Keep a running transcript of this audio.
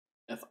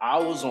If I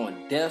was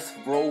on death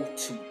row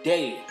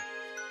today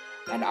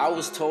and I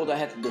was told I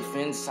had to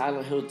defend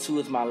Silent Hill 2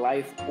 with my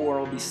life or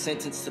I'll be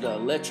sentenced to the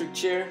electric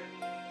chair,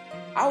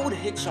 I would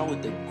hit y'all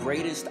with the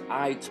greatest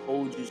I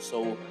told you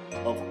so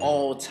of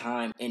all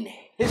time in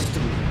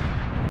history.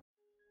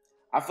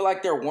 I feel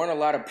like there weren't a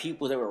lot of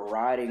people that were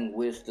riding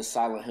with the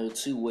Silent Hill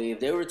 2 wave.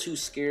 They were too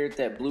scared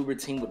that Bloober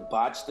team would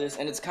botch this,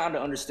 and it's kind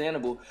of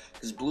understandable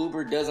because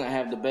Bloober doesn't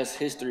have the best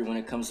history when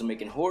it comes to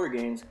making horror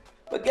games.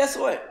 But guess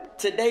what?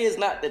 Today is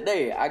not the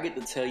day. I get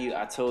to tell you,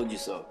 I told you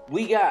so.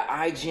 We got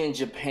IGN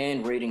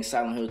Japan rating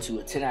Silent Hill 2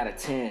 a 10 out of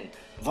 10.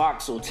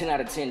 Voxel, 10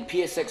 out of 10.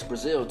 PSX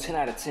Brazil, 10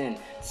 out of 10.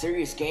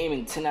 Serious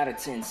Gaming, 10 out of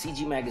 10.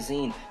 CG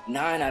Magazine,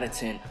 9 out of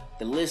 10.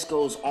 The list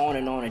goes on.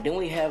 And then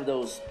we have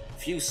those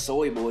few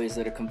soy boys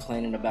that are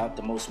complaining about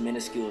the most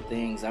minuscule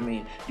things. I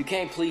mean, you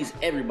can't please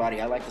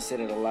everybody. I like to say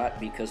that a lot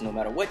because no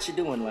matter what you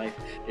do in life,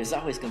 there's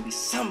always gonna be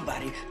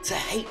somebody to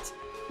hate.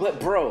 But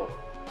bro,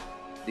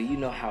 do you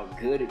know how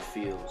good it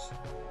feels?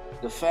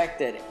 The fact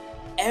that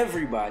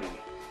everybody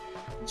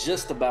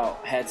just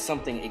about had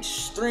something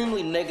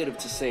extremely negative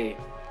to say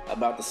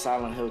about the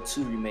Silent Hill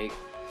 2 remake,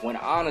 when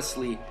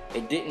honestly,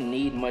 it didn't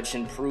need much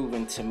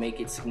improving to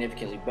make it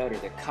significantly better.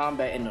 The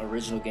combat in the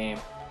original game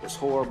was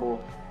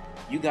horrible.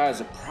 You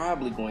guys are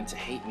probably going to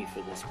hate me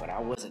for this, but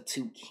I wasn't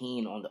too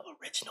keen on the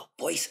original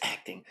voice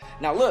acting.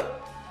 Now look,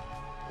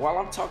 while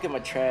I'm talking my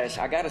trash,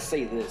 I gotta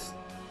say this.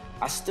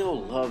 I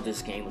still love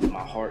this game with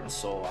my heart and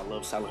soul. I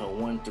love Silent Hill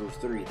 1 through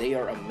 3. They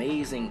are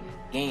amazing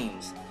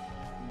games.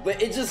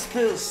 But it just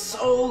feels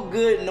so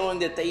good knowing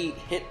that they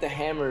hit the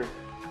hammer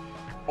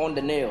on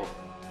the nail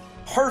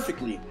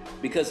perfectly,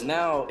 because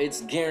now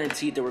it's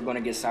guaranteed that we're going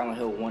to get Silent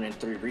Hill 1 and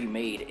 3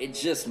 remade. It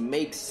just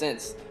makes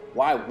sense.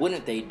 Why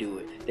wouldn't they do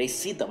it? They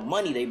see the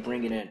money they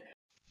bring it in.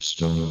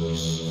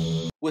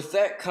 With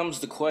that comes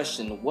the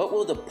question, what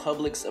will the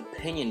public's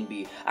opinion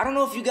be? I don't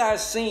know if you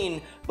guys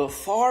seen, but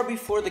far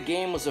before the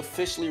game was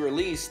officially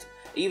released,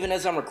 even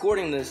as I'm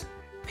recording this,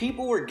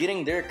 people were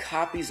getting their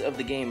copies of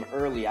the game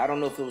early. I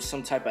don't know if it was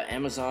some type of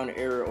Amazon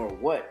error or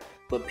what,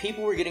 but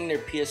people were getting their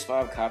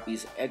PS5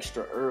 copies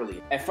extra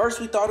early. At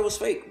first we thought it was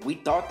fake. We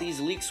thought these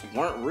leaks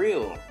weren't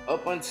real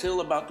up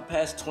until about the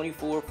past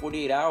 24,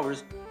 48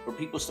 hours where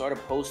people started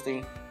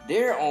posting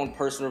their own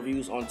personal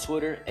reviews on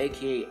Twitter,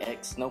 aka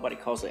X. Nobody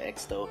calls it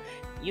X though.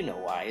 You know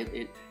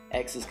why.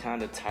 X is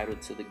kind of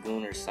titled to the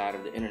gooner side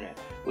of the internet,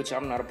 which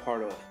I'm not a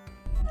part of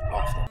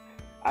often.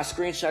 I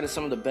screenshotted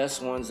some of the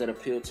best ones that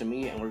appealed to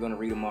me and we're going to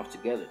read them off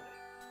together.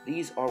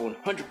 These are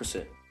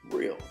 100%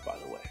 real, by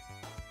the way.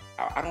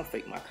 I don't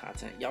fake my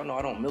content. Y'all know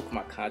I don't milk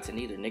my content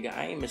either, nigga.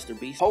 I ain't Mr.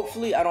 Beast.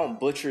 Hopefully I don't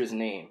butcher his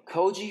name.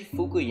 Koji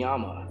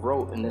Fukuyama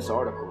wrote in this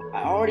article,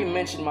 I already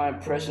mentioned my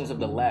impressions of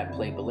the lab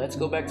play, but let's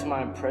go back to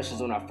my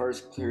impressions when I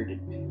first cleared it.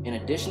 In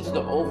addition to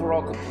the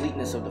overall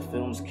completeness of the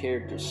film's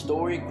characters,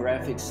 story,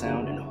 graphics,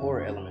 sound, and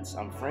horror elements,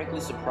 I'm frankly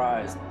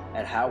surprised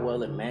at how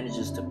well it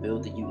manages to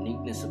build the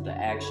uniqueness of the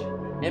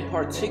action. In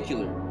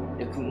particular,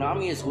 if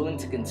Konami is willing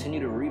to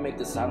continue to remake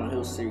the Silent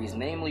Hill series,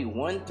 namely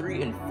 1,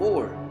 3, and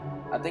 4,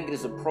 I think it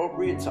is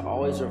appropriate to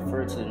always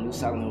refer to the new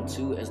Silent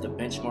Hill 2 as the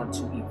benchmark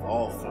to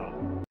evolve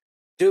from.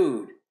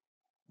 Dude,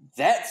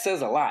 that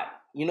says a lot.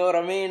 You know what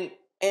I mean?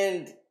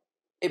 And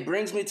it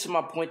brings me to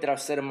my point that I've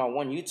said in my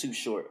one YouTube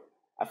short.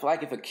 I feel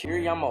like if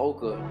Akira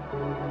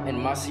Yamaoka and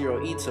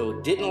Masahiro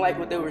Ito didn't like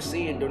what they were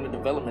seeing during the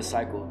development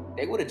cycle,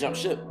 they would have jumped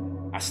ship.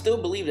 I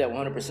still believe that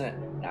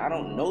 100%. Now, I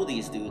don't know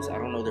these dudes. I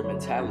don't know their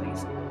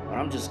mentalities. But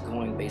I'm just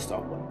going based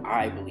off what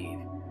I believe.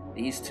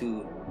 These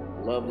two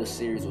love the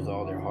series with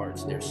all their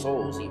hearts, their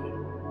souls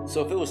even.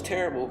 So if it was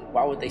terrible,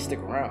 why would they stick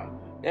around?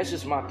 That's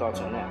just my thoughts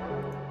on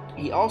that.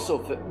 He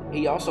also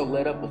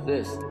led up with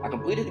this. I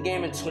completed the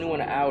game in 21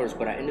 hours,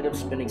 but I ended up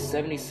spending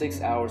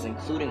 76 hours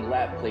including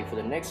lap play. For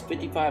the next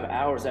 55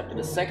 hours after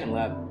the second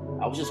lap,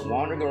 I was just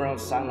wandering around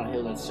Silent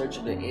Hill in search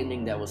of the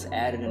ending that was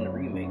added in the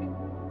remake.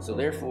 So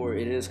therefore,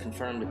 it is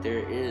confirmed that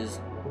there is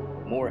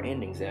more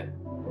endings that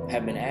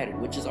have been added,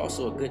 which is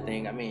also a good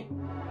thing. I mean,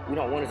 we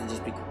don't want it to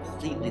just be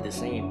completely the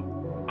same.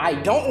 I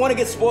don't want to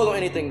get spoiled on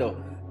anything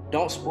though.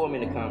 Don't spoil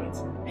me in the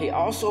comments. He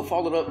also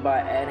followed up by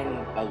adding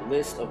a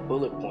list of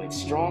bullet points,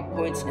 strong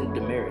points, and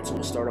demerits.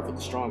 We'll start off with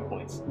the strong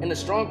points. In the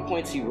strong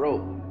points he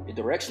wrote, the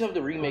direction of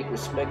the remake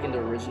respecting the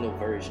original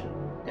version.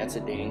 That's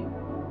a ding.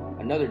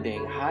 Another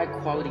ding, high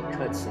quality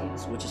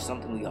cutscenes, which is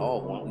something we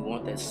all want. We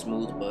want that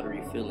smooth,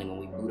 buttery feeling when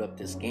we boot up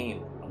this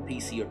game on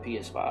PC or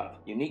PS5.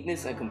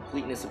 Uniqueness and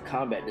completeness of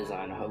combat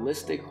design, a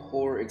holistic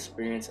horror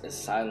experience as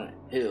Silent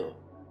Hill.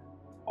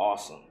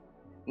 Awesome.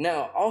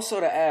 Now, also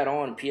to add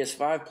on,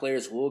 PS5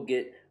 players will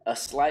get a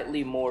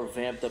slightly more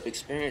vamped up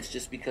experience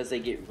just because they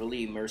get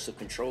really immersive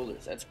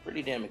controllers. That's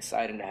pretty damn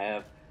exciting to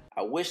have.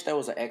 I wish that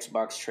was an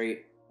Xbox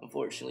trait.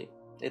 Unfortunately,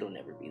 it'll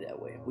never be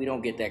that way. We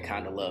don't get that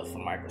kind of love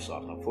from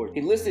Microsoft,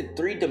 unfortunately. He listed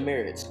 3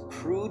 demerits: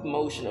 crude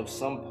motion of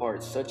some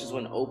parts, such as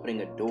when opening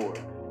a door,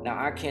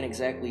 Now, I can't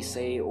exactly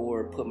say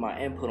or put my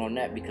input on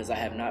that because I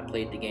have not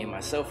played the game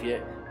myself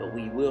yet, but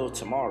we will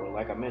tomorrow.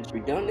 Like I mentioned,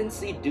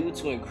 redundancy due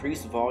to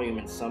increased volume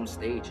in some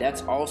stage.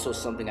 That's also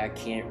something I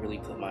can't really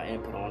put my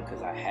input on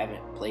because I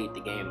haven't played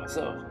the game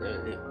myself.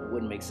 It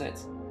wouldn't make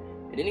sense.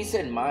 And then he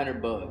said minor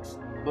bugs,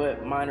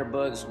 but minor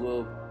bugs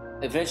will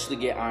eventually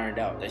get ironed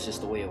out. That's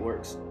just the way it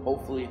works.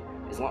 Hopefully,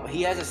 as long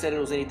he hasn't said it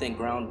was anything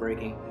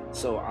groundbreaking,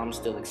 so I'm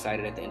still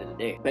excited at the end of the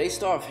day.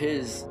 Based off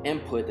his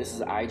input, this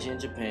is IGN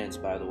Japan's,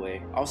 by the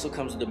way, also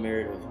comes with the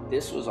merit of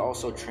this was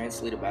also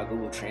translated by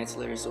Google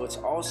Translator, so it's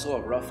also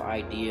a rough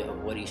idea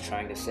of what he's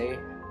trying to say.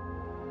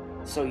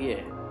 So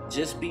yeah,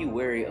 just be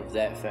wary of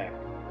that fact.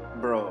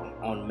 Bro,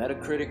 on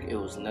Metacritic, it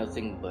was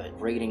nothing but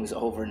ratings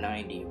over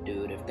 90,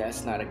 dude. If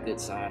that's not a good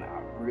sign,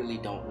 I really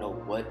don't know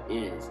what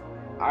is.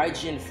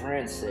 IGN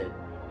France said,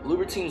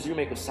 Bloober Team's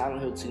remake of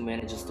Silent Hill 2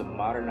 manages to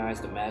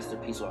modernize the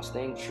masterpiece while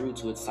staying true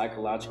to its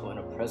psychological and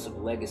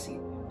oppressive legacy,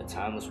 a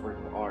timeless work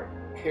of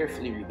art,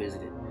 carefully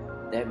revisited.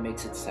 That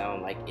makes it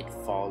sound like it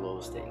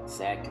follows the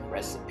exact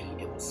recipe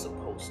it was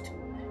supposed to,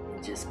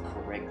 and just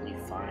correctly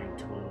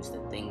fine-tunes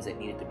the things that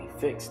needed to be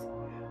fixed.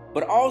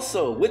 But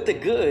also, with the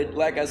good,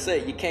 like I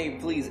said, you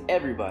can't please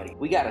everybody.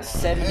 We got a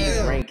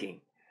 70th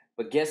ranking.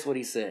 But guess what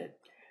he said?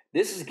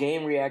 This is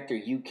Game Reactor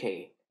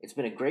UK. It's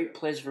been a great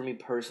pleasure for me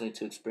personally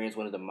to experience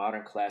one of the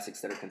modern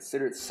classics that are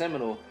considered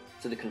seminal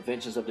to the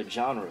conventions of the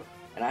genre,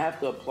 and I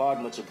have to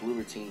applaud much of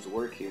Bloober Team's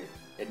work here.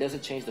 That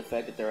doesn't change the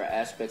fact that there are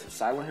aspects of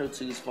Silent Hill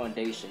 2's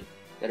foundation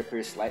that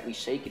appear slightly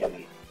shaky to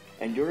me,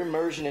 and your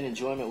immersion and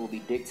enjoyment will be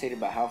dictated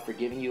by how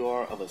forgiving you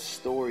are of a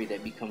story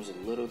that becomes a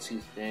little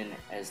too thin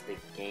as the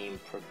game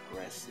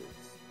progresses.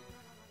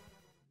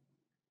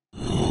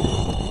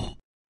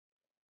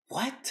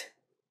 What?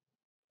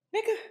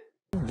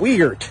 Nigga?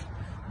 Weird,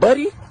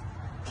 buddy.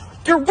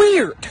 You're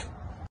weird!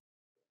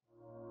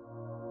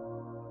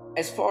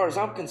 As far as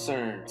I'm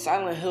concerned,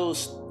 Silent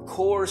Hill's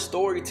core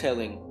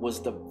storytelling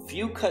was the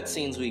few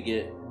cutscenes we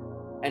get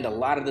and a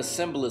lot of the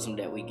symbolism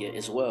that we get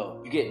as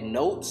well. You get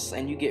notes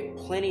and you get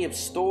plenty of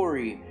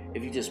story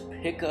if you just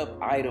pick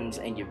up items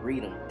and you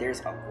read them.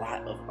 There's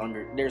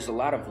a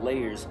lot of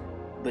layers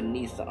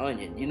beneath the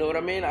onion. You know what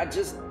I mean? I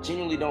just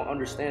genuinely don't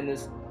understand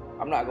this.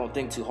 I'm not gonna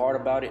think too hard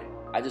about it.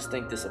 I just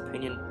think this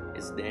opinion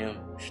is damn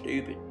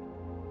stupid.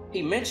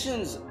 He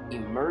mentions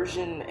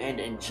immersion and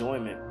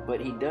enjoyment,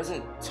 but he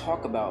doesn't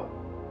talk about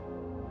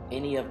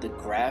any of the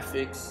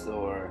graphics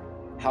or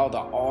how the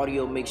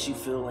audio makes you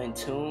feel in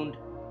tuned.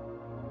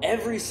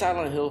 Every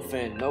Silent Hill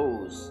fan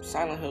knows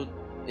Silent Hill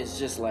is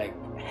just like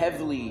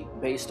heavily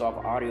based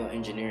off audio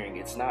engineering.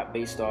 It's not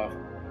based off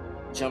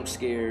jump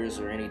scares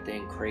or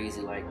anything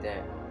crazy like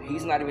that.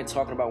 He's not even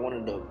talking about one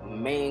of the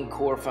main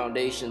core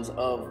foundations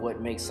of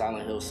what makes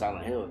Silent Hill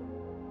Silent Hill.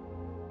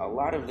 A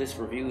lot of this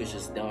review is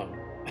just dumb.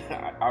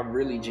 I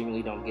really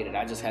genuinely don't get it.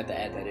 I just had to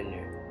add that in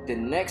there. The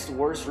next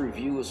worst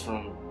review is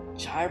from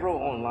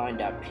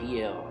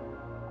gyroonline.pl.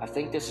 I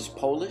think this is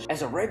Polish.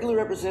 As a regular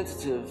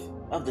representative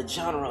of the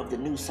genre of the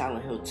new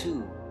Silent Hill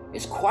 2,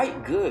 it's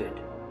quite good.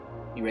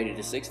 You rated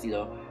it 60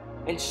 though,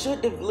 and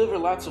should deliver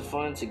lots of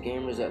fun to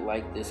gamers that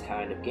like this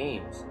kind of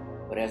games.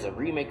 But as a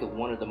remake of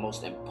one of the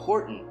most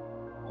important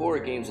horror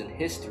games in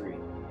history,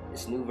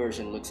 this new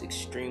version looks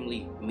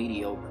extremely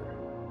mediocre.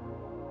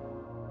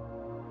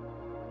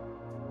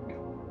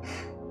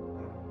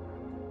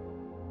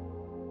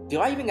 Do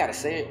I even gotta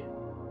say it?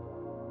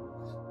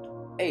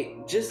 Hey,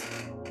 just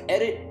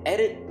edit,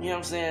 you know what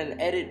I'm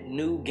saying? Edit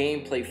new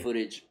gameplay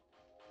footage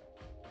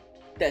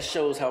that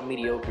shows how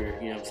mediocre,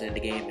 you know what I'm saying, the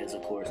game is,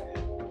 of course.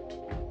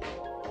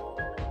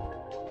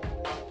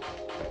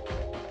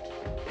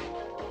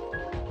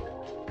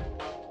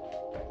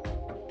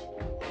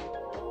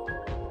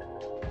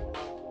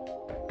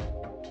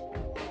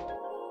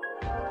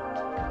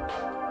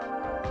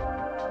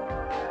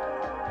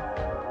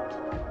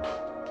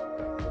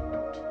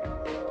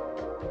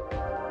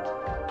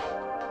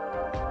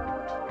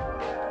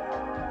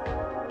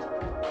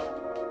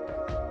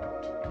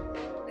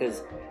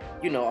 Because,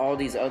 you know, all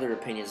these other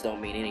opinions don't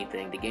mean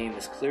anything. The game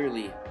is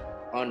clearly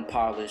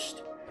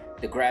unpolished.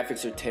 The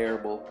graphics are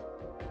terrible.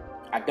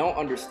 I don't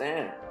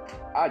understand.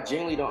 I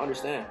genuinely don't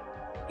understand.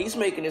 He's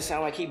making it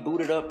sound like he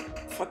booted up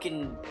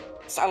fucking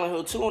Silent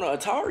Hill 2 on an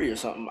Atari or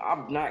something.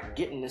 I'm not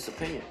getting this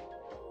opinion.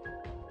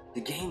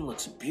 The game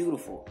looks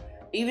beautiful.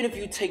 Even if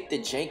you take the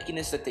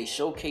jankiness that they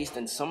showcased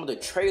in some of the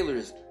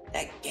trailers,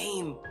 that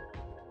game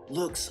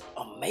looks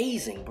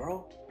amazing,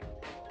 bro.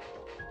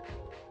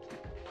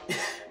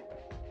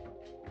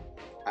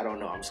 I don't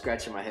know, I'm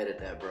scratching my head at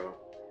that, bro.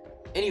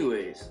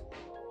 Anyways,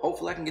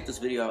 hopefully I can get this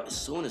video out as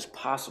soon as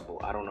possible.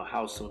 I don't know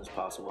how soon as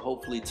possible.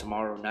 Hopefully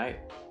tomorrow night.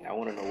 I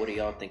want to know, what do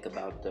y'all think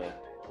about the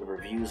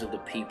reviews of the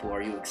people?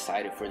 Are you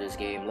excited for this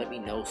game? Let me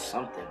know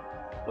something.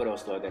 What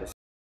else do I gotta say?